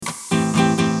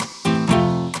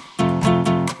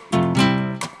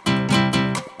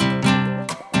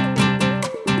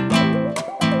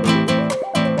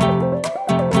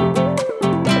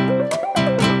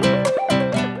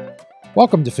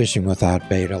Welcome to Fishing Without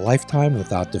Bait, a lifetime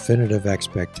without definitive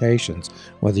expectations.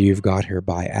 Whether you've got here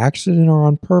by accident or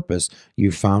on purpose,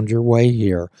 you've found your way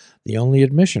here. The only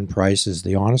admission price is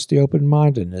the honesty,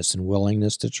 open-mindedness, and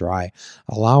willingness to try.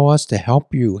 Allow us to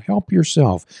help you, help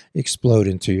yourself explode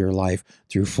into your life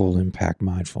through full impact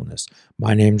mindfulness.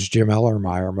 My name's Jim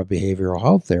Ellermeyer. I'm a behavioral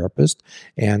health therapist,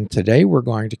 and today we're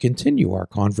going to continue our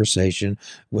conversation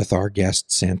with our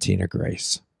guest, Santina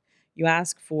Grace. You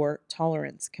ask for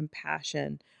tolerance,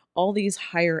 compassion, all these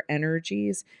higher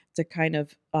energies to kind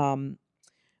of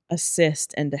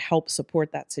assist and to help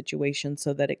support that situation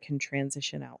so that it can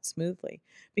transition out smoothly.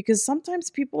 Because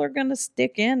sometimes people are going to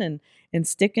stick in and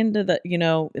stick into the,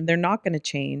 and they're not going to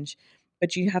change,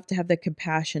 but you have to have the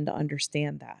compassion to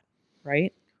understand that,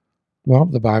 right? Well,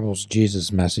 the Bible's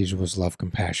Jesus' message was love,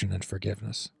 compassion, and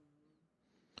forgiveness.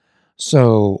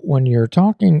 So when you're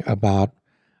talking about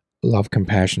love,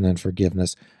 compassion, and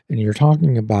forgiveness, and you're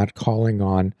talking about calling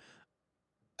on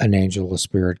an angel, a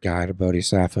spirit guide, a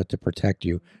bodhisattva to protect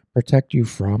you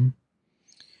from?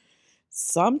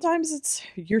 Sometimes it's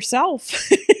yourself,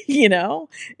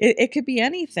 it could be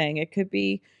anything. It could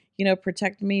be,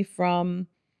 protect me from,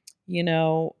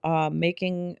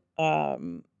 making a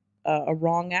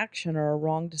wrong action or a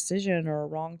wrong decision or a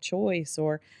wrong choice,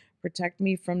 or protect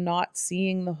me from not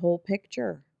seeing the whole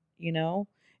picture.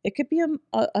 It could be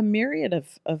a myriad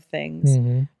of things.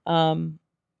 Mm-hmm.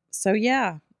 So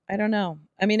yeah, I don't know.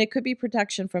 I mean, it could be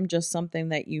protection from just something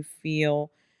that you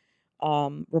feel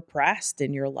repressed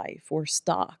in your life or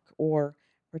stuck, or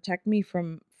protect me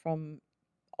from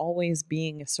always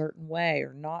being a certain way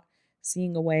or not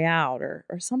seeing a way out, or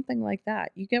something like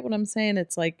that. You get what I'm saying?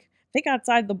 It's like, think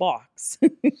outside the box.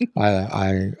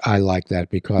 I like that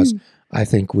because I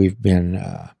think we've been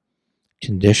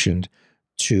conditioned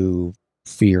to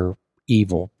fear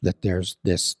evil, that there's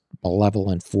this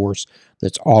malevolent force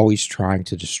that's always trying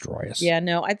to destroy us. Yeah,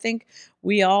 no, I think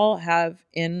we all have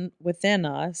within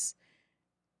us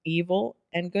evil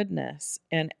and goodness,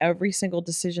 and every single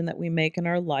decision that we make in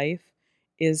our life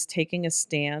is taking a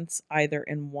stance either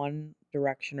in one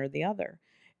direction or the other.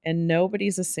 And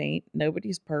nobody's a saint,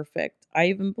 nobody's perfect. I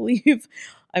even believe,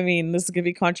 I mean, this is going to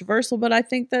be controversial, but I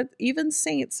think that even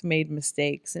saints made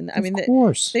mistakes. And I mean, Of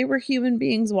course. they were human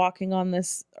beings walking on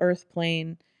this earth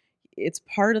plane. It's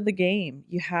part of the game.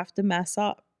 You have to mess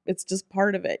up. It's just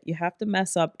part of it. You have to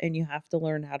mess up, and you have to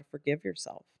learn how to forgive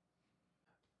yourself.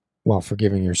 Well,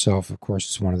 forgiving yourself, of course,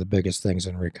 is one of the biggest things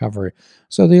in recovery.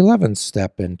 So the 11th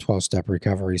step in 12-step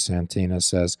recovery, Santina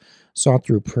says, sought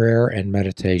through prayer and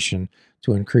meditation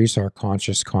to increase our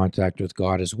conscious contact with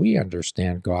God as we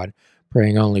understand God,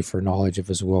 praying only for knowledge of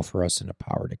his will for us and the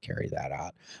power to carry that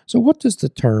out. So what does the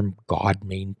term God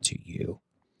mean to you?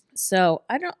 So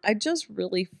I just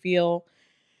really feel,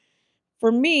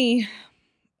 for me,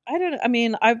 I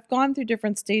mean, I've gone through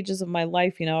different stages of my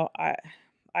life.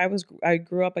 I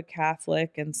grew up a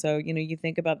Catholic, and so, you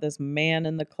think about this man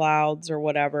in the clouds or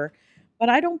whatever, but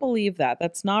I don't believe that.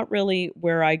 That's not really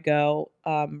where I go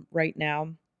right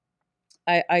now.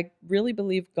 I really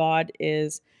believe God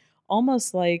is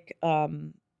almost like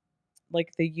the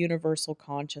universal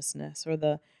consciousness, or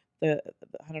the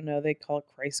I don't know, they call it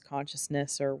Christ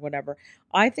consciousness or whatever.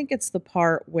 I think it's the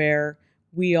part where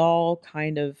we all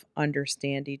kind of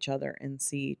understand each other and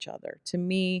see each other. To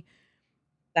me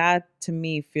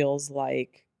feels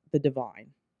like the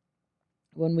divine.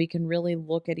 When we can really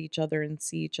look at each other and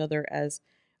see each other as,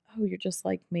 oh, you're just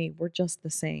like me. We're just the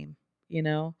same, you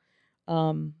know?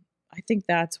 Um, I think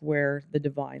that's where the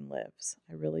divine lives.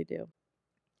 I really do.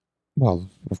 Well,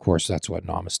 of course, that's what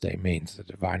Namaste means. The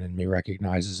divine in me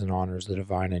recognizes and honors the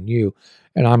divine in you.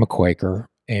 And I'm a Quaker,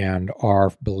 and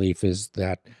our belief is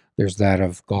that there's that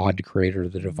of God, the creator,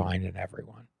 the divine in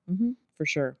everyone. For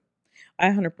sure.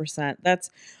 100%.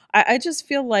 I just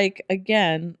feel like,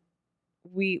 again,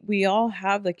 we all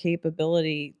have the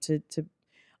capability to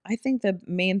I think the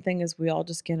main thing is we all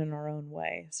just get in our own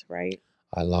ways, right?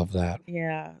 I love that.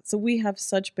 Yeah. So we have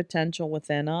such potential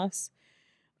within us.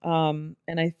 And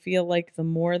I feel like the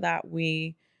more that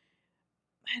we,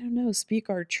 I don't know, speak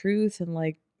our truth and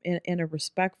like in a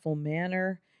respectful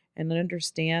manner, and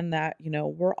understand that,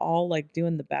 we're all like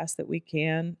doing the best that we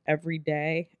can every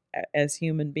day as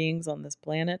human beings on this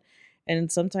planet.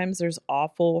 And sometimes there's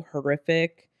awful,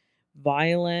 horrific,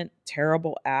 violent,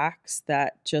 terrible acts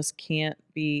that just can't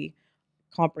be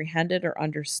comprehended or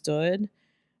understood.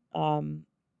 Um,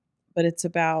 but it's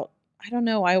about, I don't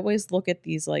know, I always look at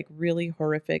these like really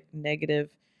horrific, negative,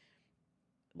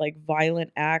 like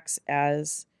violent acts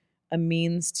as a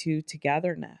means to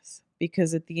togetherness,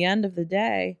 because at the end of the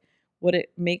day, what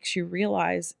it makes you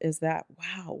realize is that,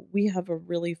 wow, we have a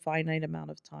really finite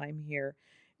amount of time here.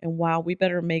 And wow, we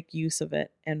better make use of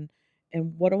it. And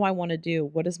what do I want to do?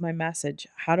 What is my message?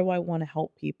 How do I want to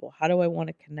help people? How do I want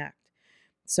to connect?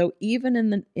 So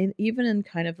even in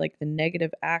kind of like the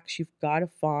negative acts, you've got to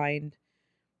find,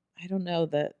 I don't know,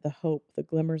 the hope, the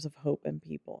glimmers of hope in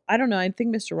people. I don't know. I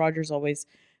think Mr. Rogers always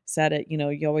said it,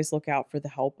 you always look out for the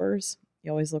helpers.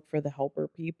 You always look for the helper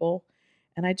people.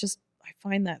 And I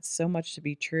find that so much to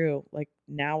be true. Like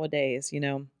nowadays, I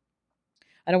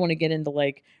don't want to get into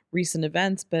like recent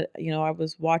events, but I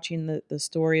was watching the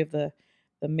story of the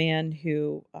man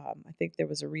who I think there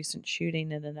was a recent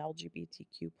shooting in an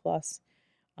LGBTQ plus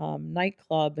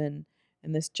nightclub, and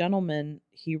this gentleman,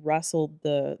 he wrestled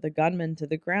the gunman to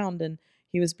the ground, and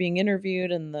he was being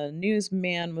interviewed, and the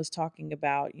newsman was talking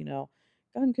about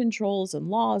gun controls and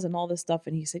laws and all this stuff,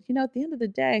 and he said, at the end of the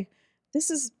day, this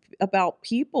is about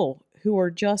people who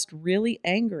are just really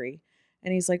angry.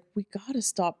 And he's like, we got to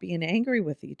stop being angry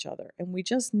with each other, and we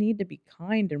just need to be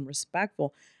kind and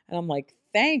respectful. And I'm like,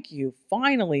 thank you,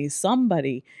 finally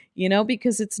somebody,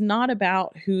 because it's not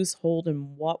about who's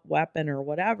holding what weapon or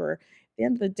whatever. At the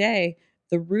end of the day,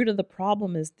 the root of the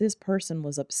problem is this person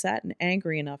was upset and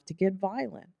angry enough to get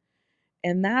violent.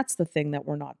 And that's the thing that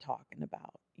we're not talking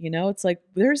about. It's like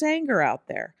there's anger out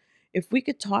there. If we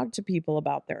could talk to people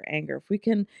about their anger,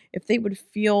 if they would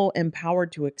feel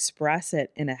empowered to express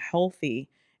it in a healthy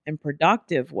and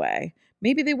productive way,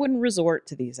 maybe they wouldn't resort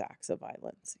to these acts of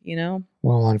violence.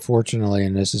 Well, unfortunately,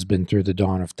 and this has been through the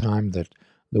dawn of time, that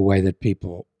the way that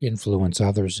people influence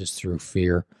others is through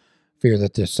fear. Fear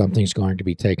that there's something's going to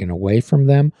be taken away from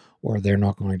them, or they're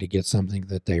not going to get something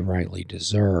that they rightly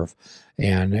deserve.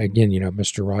 And again,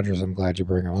 Mr. Rogers, I'm glad you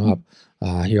bring him up.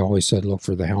 He always said, look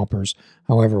for the helpers.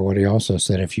 However, what he also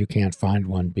said, if you can't find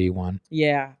one, be one.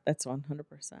 Yeah, that's 100%.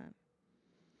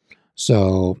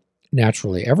 So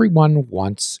naturally, everyone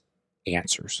wants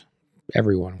answers.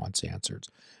 Everyone wants answers.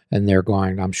 And they're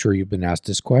going, I'm sure you've been asked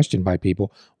this question by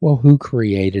people, well, who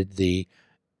created the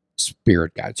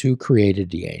spirit guides? Who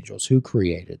created the angels? Who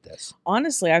created this?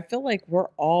 Honestly, I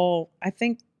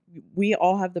think we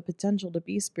all have the potential to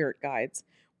be spirit guides.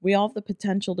 We all have the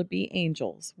potential to be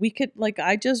angels. We could, like,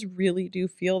 I just really do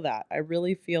feel that. I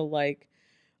really feel like,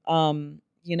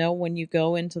 when you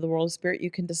go into the world of spirit,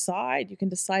 you can decide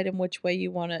in which way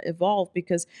you want to evolve,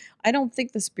 because I don't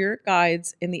think the spirit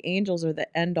guides and the angels are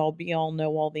the end all be all,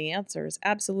 know all the answers.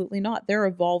 Absolutely not. They're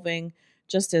evolving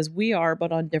just as we are,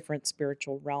 but on different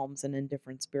spiritual realms and in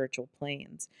different spiritual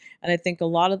planes. And I think a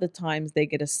lot of the times they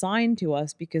get assigned to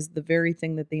us because the very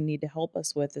thing that they need to help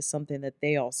us with is something that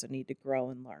they also need to grow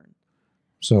and learn.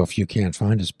 So if you can't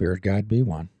find a spirit guide, be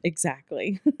one.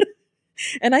 Exactly.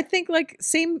 And I think, like,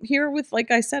 same here with,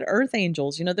 like I said, earth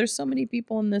angels. There's so many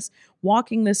people in this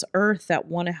walking this earth that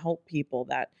want to help people,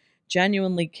 that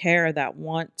genuinely care, that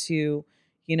want to,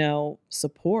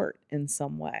 support in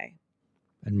some way.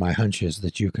 And my hunch is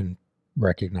that you can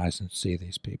recognize and see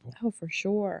these people. Oh, for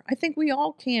sure. I think we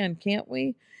all can, can't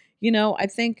we? I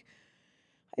think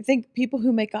people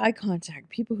who make eye contact,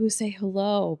 people who say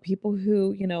hello, people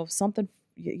who, something,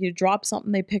 you drop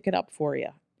something, they pick it up for you.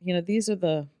 These are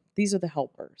the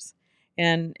helpers.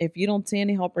 And if you don't see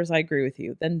any helpers, I agree with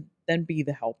you. Then be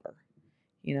the helper.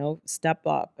 Step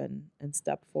up and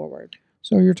step forward.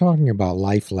 So you're talking about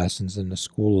life lessons in the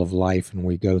school of life, and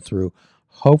we go through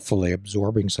hopefully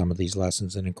absorbing some of these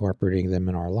lessons and incorporating them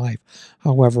in our life.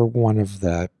 However, one of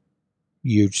the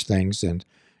huge things and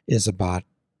is about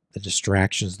the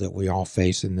distractions that we all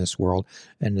face in this world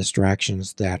and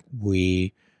distractions that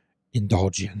we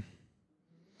indulge in.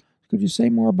 Could you say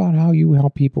more about how you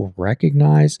help people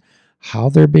recognize how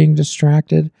they're being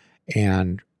distracted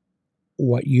and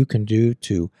what you can do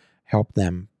to help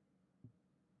them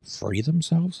free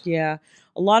themselves? Yeah.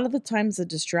 A lot of the times the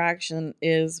distraction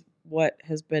is what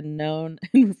has been known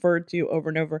and referred to over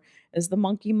and over as the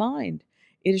monkey mind.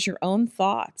 It is your own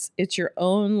thoughts. It's your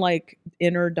own like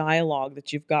inner dialogue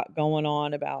that you've got going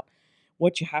on about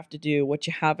what you have to do, what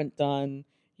you haven't done,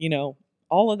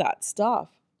 all of that stuff.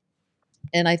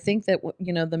 And I think that,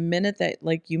 the minute that,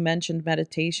 like you mentioned,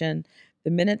 meditation,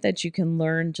 the minute that you can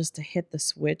learn just to hit the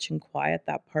switch and quiet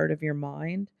that part of your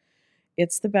mind,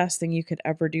 it's the best thing you could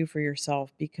ever do for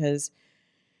yourself, because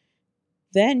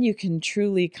then you can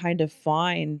truly kind of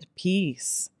find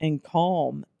peace and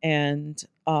calm. And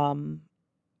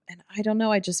I don't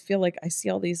know, I just feel like I see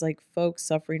all these like folks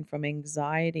suffering from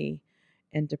anxiety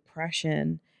and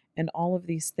depression and all of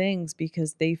these things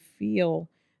because they feel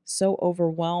so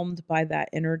overwhelmed by that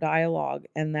inner dialogue,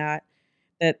 and that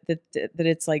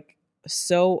it's like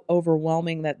so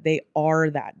overwhelming that they are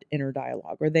that inner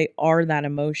dialogue or they are that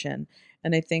emotion.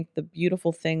 And I think the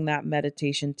beautiful thing that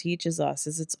meditation teaches us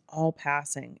is it's all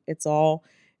passing. It's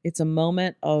a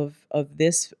moment of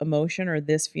this emotion or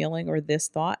this feeling or this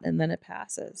thought, and then it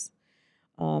passes.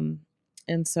 Um,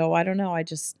 and so I don't know. I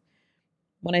just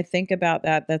when I think about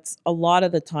that, that's a lot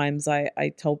of the times I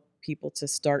tell people to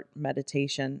start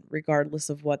meditation, regardless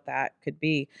of what that could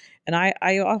be. And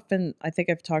I often, I think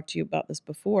I've talked to you about this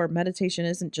before. Meditation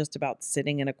isn't just about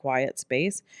sitting in a quiet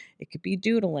space. It could be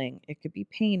doodling, it could be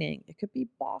painting, it could be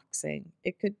boxing,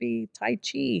 it could be Tai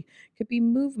Chi, it could be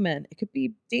movement, it could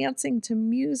be dancing to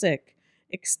music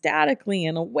ecstatically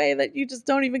in a way that you just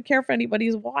don't even care if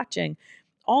anybody's watching.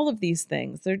 All of these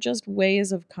things, they're just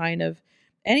ways of kind of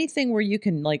anything where you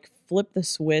can like flip the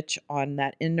switch on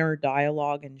that inner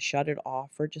dialogue and shut it off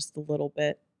for just a little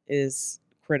bit is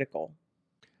critical.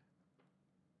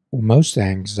 Well, most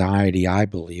anxiety, I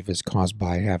believe, is caused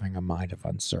by having a mind of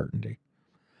uncertainty.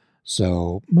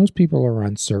 So most people are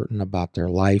uncertain about their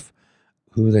life,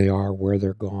 who they are, where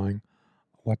they're going,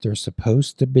 what they're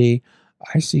supposed to be.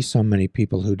 I see so many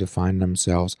people who define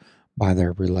themselves by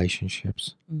their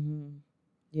relationships. Mhm.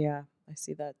 Yeah, I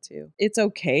see that too. It's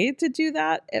okay to do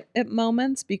that at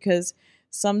moments because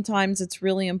sometimes it's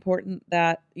really important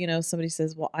that, somebody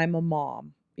says, "Well, I'm a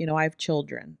mom. I have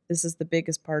children. This is the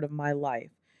biggest part of my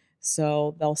life."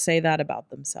 So they'll say that about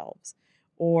themselves.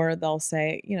 Or they'll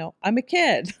say, "I'm a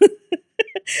kid."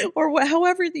 Or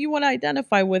however that you want to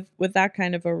identify with that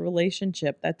kind of a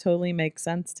relationship. That totally makes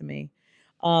sense to me.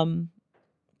 Um,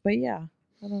 but yeah,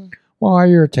 I don't know. Well, I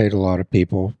irritate a lot of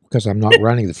people because I'm not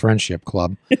running the friendship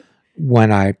club.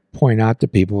 When I point out to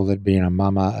people that being a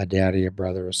mama, a daddy, a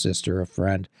brother, a sister, a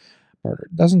friend, partner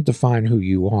doesn't define who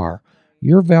you are.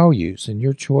 Your values and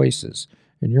your choices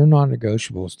and your non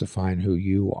negotiables define who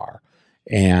you are.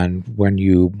 And when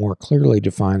you more clearly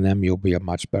define them, you'll be a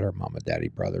much better mama, daddy,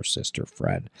 brother, sister,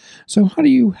 friend. So, how do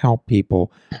you help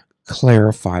people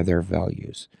clarify their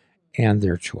values and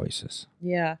their choices?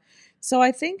 Yeah. So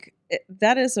I think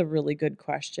that is a really good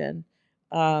question.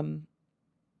 Um,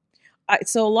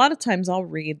 so a lot of times I'll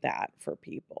read that for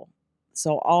people.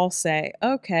 So I'll say,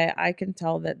 okay, I can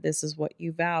tell that this is what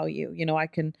you value. I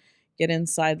can get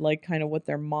inside like kind of what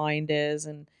their mind is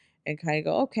and kind of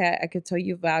go, okay, I could tell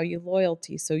you value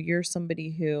loyalty. So you're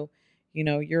somebody who,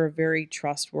 you're a very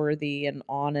trustworthy and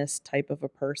honest type of a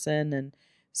person. And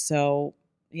so,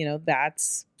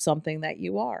 that's something that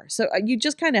you are. So you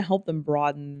just kind of help them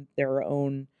broaden their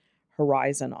own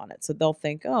horizon on it. So they'll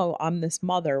think, oh, I'm this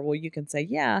mother. Well, you can say,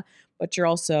 yeah, but you're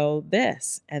also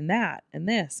this and that and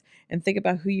this. And think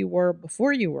about who you were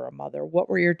before you were a mother. What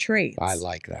were your I traits?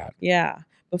 like that. Yeah.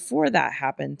 Before that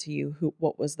happened to you,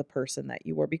 what was the person that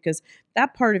you were? Because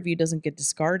that part of you doesn't get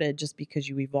discarded just because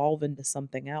you evolve into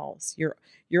something else.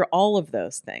 You're all of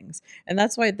those things. And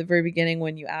that's why at the very beginning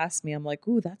when you asked me, I'm like,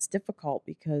 ooh, that's difficult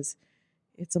because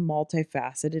it's a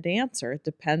multifaceted answer. It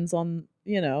depends on,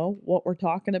 what we're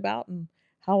talking about and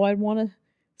how I want to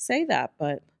say that.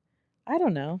 But I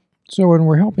don't know. So, when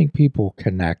we're helping people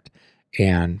connect,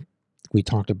 and we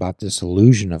talked about this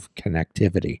illusion of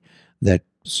connectivity that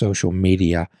social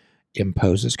media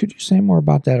imposes, could you say more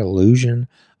about that illusion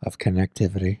of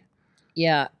connectivity?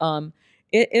 Yeah,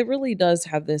 it really does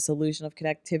have this illusion of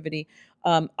connectivity.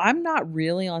 I'm not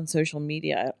really on social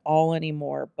media at all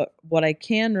anymore, but what I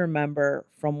can remember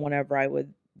from whenever I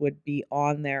would be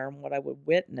on there and what I would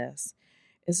witness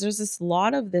is there's this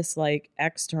lot of this like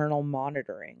external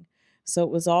monitoring. So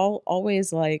it was all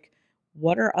always like,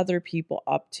 what are other people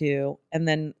up to? And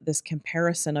then this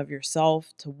comparison of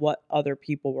yourself to what other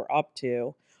people were up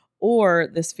to, or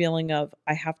this feeling of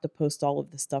I have to post all of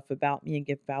this stuff about me and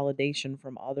get validation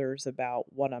from others about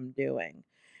what I'm doing.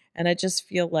 And I just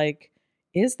feel like,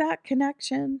 is that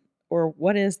connection or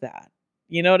what is that?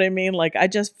 You know what I mean? Like, I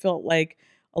just felt like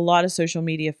a lot of social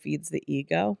media feeds the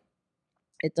ego.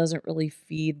 It doesn't really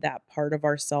feed that part of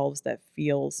ourselves that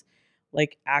feels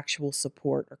like actual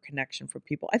support or connection for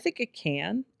people. I think it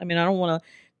can. I mean, I don't want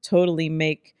to totally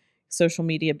make social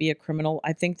media be a criminal.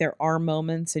 I think there are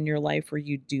moments in your life where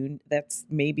you do, that's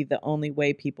maybe the only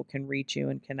way people can reach you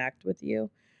and connect with you.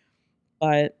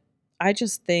 But I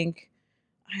just think,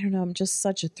 I don't know, I'm just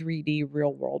such a 3D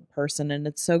real world person. And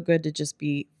it's so good to just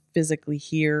be physically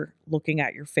here looking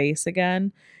at your face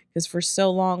again. Because for so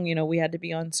long, we had to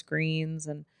be on screens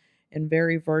and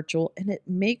very virtual. And it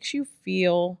makes you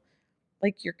feel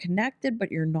like you're connected,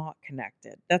 but you're not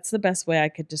connected. That's the best way I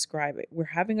could describe it. We're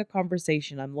having a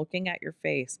conversation. I'm looking at your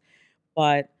face,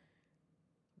 but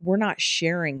we're not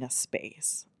sharing a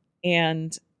space.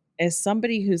 And as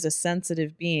somebody who's a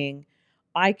sensitive being,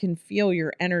 I can feel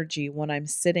your energy when I'm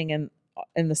sitting in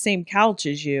the same couch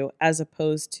as you, as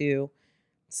opposed to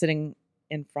sitting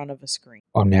in front of a screen.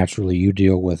 Naturally you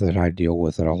deal with it, I deal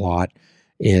with it a lot,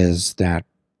 is that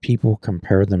people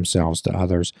compare themselves to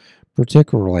others.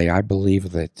 Particularly, I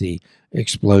believe that the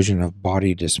explosion of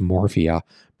body dysmorphia,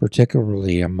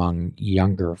 particularly among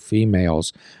younger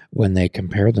females, when they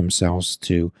compare themselves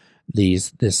to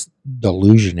this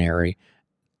delusionary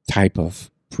type of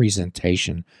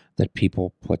presentation that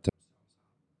people put them.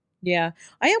 Yeah.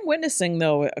 I am witnessing,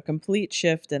 though, a complete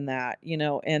shift in that,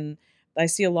 and I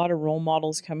see a lot of role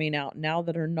models coming out now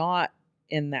that are not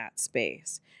in that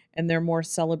space. And they're more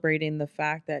celebrating the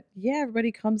fact that, yeah,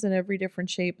 everybody comes in every different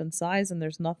shape and size, and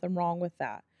there's nothing wrong with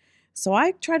that. So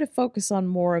I try to focus on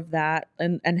more of that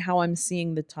and how I'm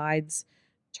seeing the tides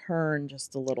turn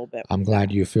just a little bit I'm with glad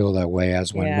that. you feel that way,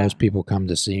 as when Yeah. most people come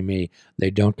to see me,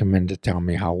 they don't come in to tell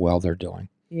me how well they're doing.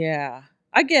 Yeah,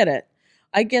 I get it.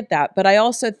 I get that. But I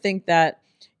also think that,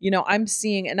 I'm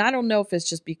seeing, and I don't know if it's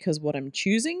just because what I'm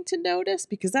choosing to notice,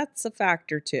 because that's a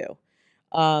factor too.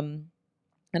 Um,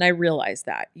 and I realize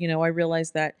that, I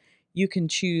realize that you can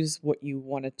choose what you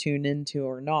want to tune into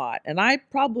or not. And I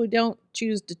probably don't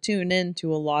choose to tune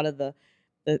into a lot of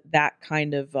that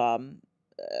kind of uh,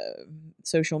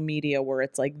 social media where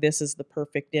it's like, this is the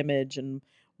perfect image and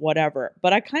whatever.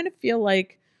 But I kind of feel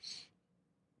like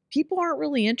people aren't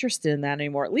really interested in that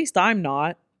anymore. At least I'm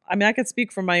not. I mean, I could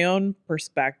speak from my own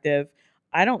perspective.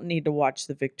 I don't need to watch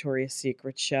the Victoria's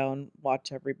Secret show and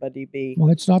watch everybody be.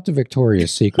 Well, it's not the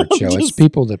Victoria's Secret I'm show. It's just.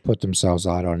 people that put themselves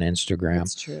out on Instagram,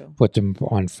 That's true. put them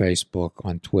on Facebook,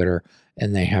 on Twitter,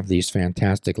 and they have these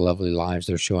fantastic, lovely lives.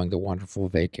 They're showing the wonderful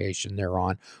vacation they're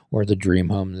on, or the dream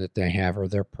home that they have, or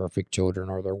their perfect children,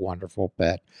 or their wonderful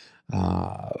pet.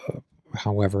 Uh,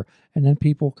 However, and then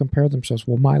people compare themselves.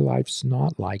 Well, my life's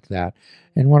not like that.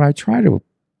 And what I try to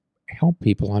help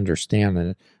people understand,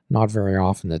 and not very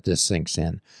often that this sinks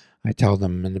in, I tell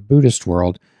them in the Buddhist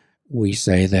world, we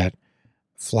say that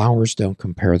flowers don't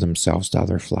compare themselves to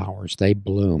other flowers, they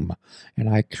bloom. And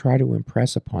I try to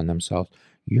impress upon themselves,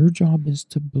 your job is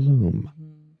to bloom,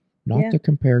 Mhm. not Yeah. to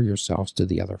compare yourselves to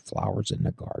the other flowers in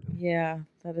the garden. Yeah.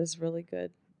 That is really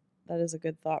good. That is a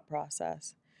good thought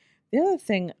process. The other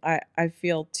thing I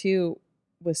feel too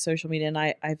with social media, and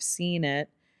I've seen it,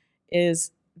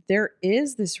 is there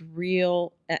is this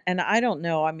real, and I don't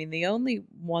know. I mean, the only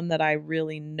one that I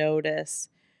really notice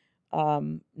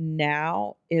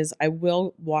now is I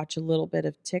will watch a little bit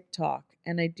of TikTok,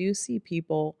 and I do see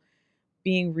people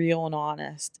being real and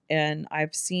honest. And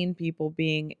I've seen people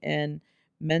being in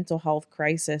mental health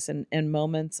crisis and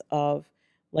moments of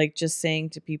like just saying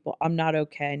to people, I'm not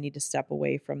okay. I need to step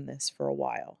away from this for a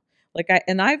while.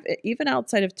 I've even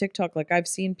outside of TikTok, like I've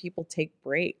seen people take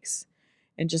breaks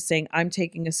and just saying, I'm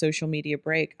taking a social media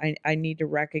break. I need to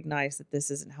recognize that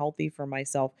this isn't healthy for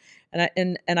myself.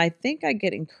 And I think I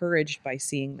get encouraged by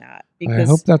seeing that I hope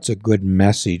because that's a good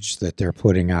message that they're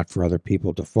putting out for other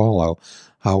people to follow.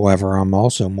 However, I'm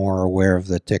also more aware of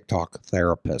the TikTok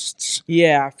therapists.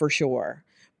 yeah, for sure.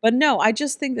 But no, I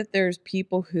just think that there's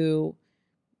people who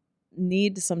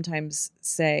need to sometimes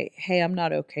say, "Hey, I'm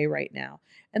not okay right now."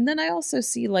 And then I also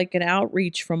see like an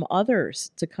outreach from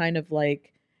others to kind of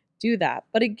like do that.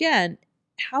 But again,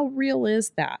 how real is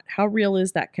that? How real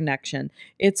is that connection?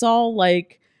 It's all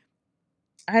like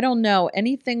I don't know,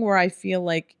 anything where I feel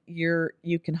like you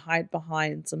can hide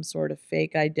behind some sort of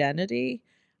fake identity,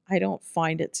 I don't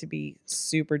find it to be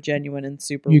super genuine and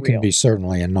super You can be real.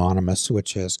 certainly anonymous,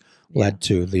 which has Yeah. led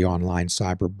to the online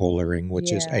cyberbullying,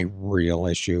 which is a Yeah. real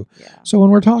issue. Yeah. So, when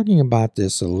we're talking about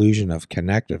this illusion of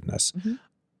connectiveness, Mhm.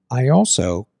 I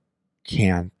also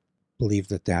can believe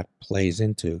that that plays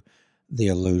into the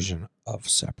illusion of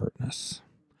separateness.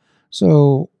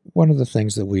 So, one of the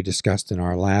things that we discussed in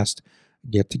our last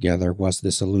get together was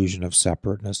this illusion of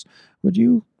separateness. Would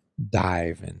you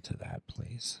dive into that,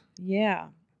 please? Yeah.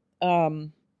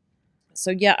 Um so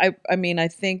yeah, I mean, I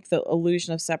think the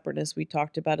illusion of separateness, we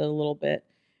talked about it a little bit,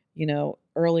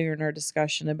 earlier in our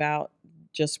discussion about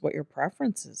just what your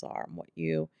preferences are and what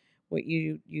you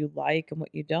like and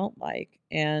what you don't like.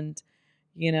 And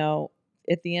you know,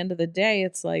 at the end of the day,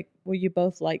 it's like, well, you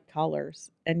both like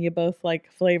colors and you both like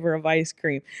flavor of ice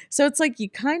cream. So it's like you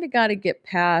kind of got to get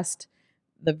past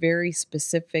the very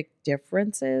specific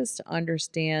differences to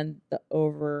understand the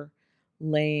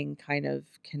overlaying kind of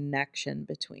connection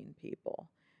between people.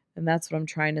 And that's what I'm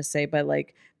trying to say by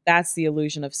like, that's the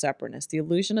illusion of separateness. The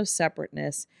illusion of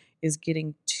separateness is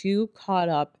getting too caught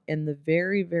up in the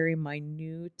very, very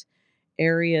minute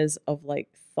areas of like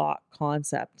thought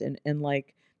concept and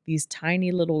like these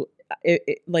tiny little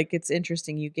like it's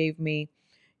interesting you gave me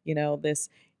this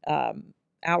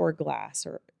hourglass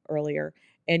or earlier,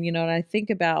 and and I think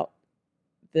about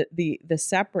the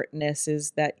separateness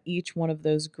is that each one of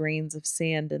those grains of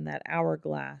sand in that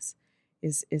hourglass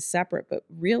is separate, but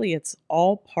really it's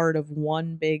all part of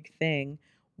one big thing.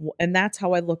 And that's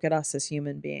how I look at us as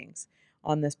human beings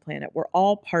on this planet. We're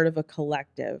all part of a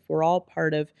collective. We're all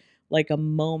part of like a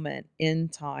moment in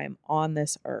time on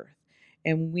this earth.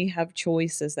 And we have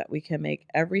choices that we can make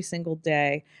every single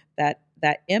day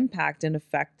that impact and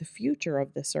affect the future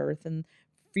of this earth and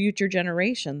future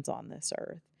generations on this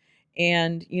earth.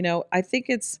 And, I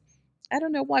think I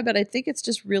don't know why, but I think it's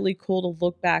just really cool to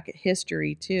look back at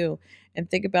history too and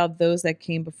think about those that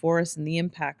came before us and the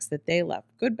impacts that they left,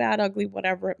 good, bad, ugly,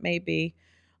 whatever it may be.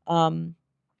 Um,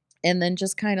 and then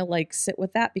just kind of like sit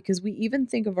with that because we even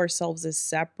think of ourselves as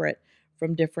separate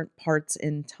from different parts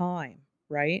in time,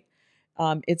 right?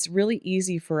 It's really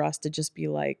easy for us to just be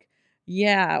like,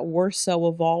 yeah, we're so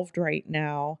evolved right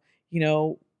now, you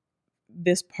know,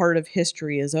 this part of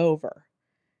history is over,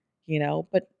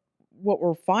 but what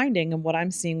we're finding and what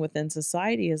I'm seeing within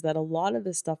society is that a lot of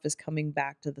this stuff is coming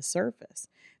back to the surface.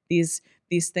 These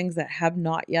things that have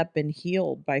not yet been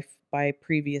healed by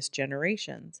previous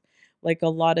generations. Like a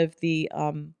lot of the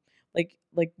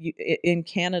in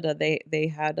Canada they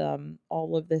had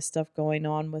all of this stuff going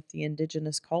on with the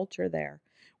indigenous culture there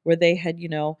where they had,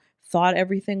 thought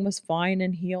everything was fine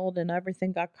and healed and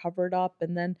everything got covered up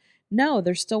and then no,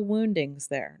 there's still woundings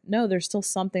there. No, there's still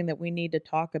something that we need to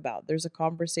talk about. There's a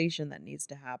conversation that needs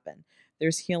to happen.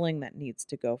 There's healing that needs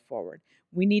to go forward.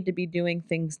 We need to be doing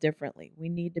things differently. We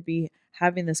need to be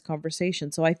having this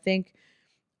conversation. So I think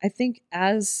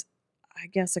as I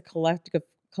guess a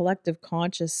collective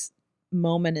conscious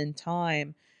moment in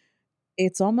time,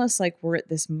 it's almost like we're at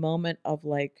this moment of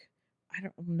like I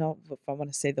don't know if I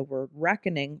want to say the word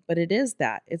reckoning, but it is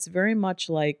that. It's very much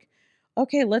like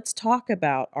okay, let's talk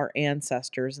about our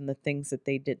ancestors and the things that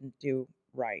they didn't do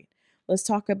right. Let's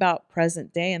talk about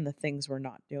present day and the things we're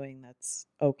not doing that's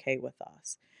okay with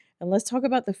us. And let's talk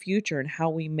about the future and how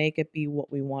we make it be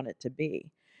what we want it to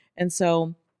be. And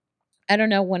so, I don't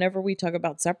know, whenever we talk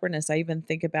about separateness, I even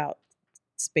think about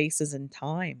spaces and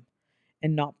time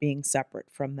and not being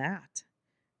separate from that,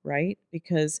 right?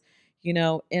 Because, in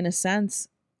a sense,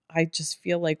 I just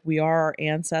feel like we are our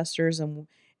ancestors and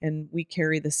we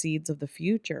carry the seeds of the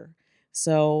future.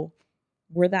 So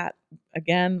we're that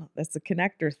again, that's the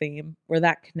connector theme. We're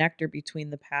that connector between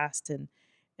the past and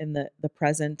the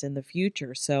present and the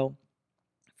future. So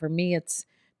for me it's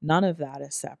none of that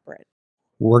is separate.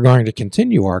 We're going to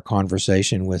continue our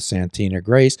conversation with Santina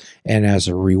Grace, and as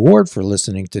a reward for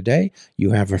listening today,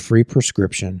 you have a free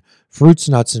prescription, fruits,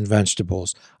 nuts, and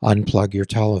vegetables. Unplug your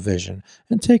television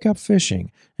and take up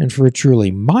fishing. And for a truly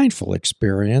mindful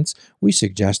experience, we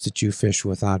suggest that you fish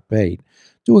without bait.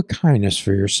 Do a kindness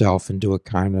for yourself and do a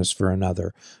kindness for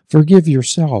another. Forgive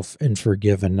yourself and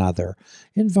forgive another.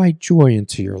 Invite joy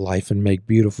into your life and make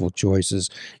beautiful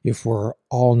choices. If we're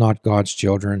all not God's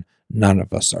children, none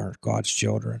of us are God's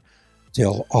children.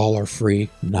 Till all are free,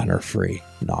 none are free.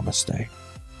 Namaste.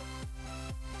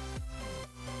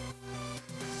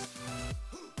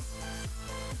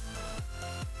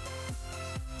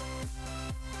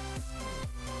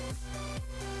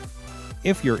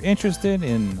 If you're interested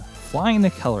in flying the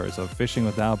colors of fishing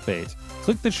without bait,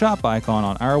 click the shop icon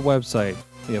on our website.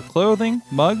 We have clothing,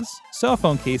 mugs, cell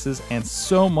phone cases, and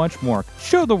so much more.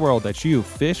 Show the world that you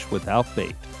fish without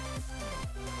bait.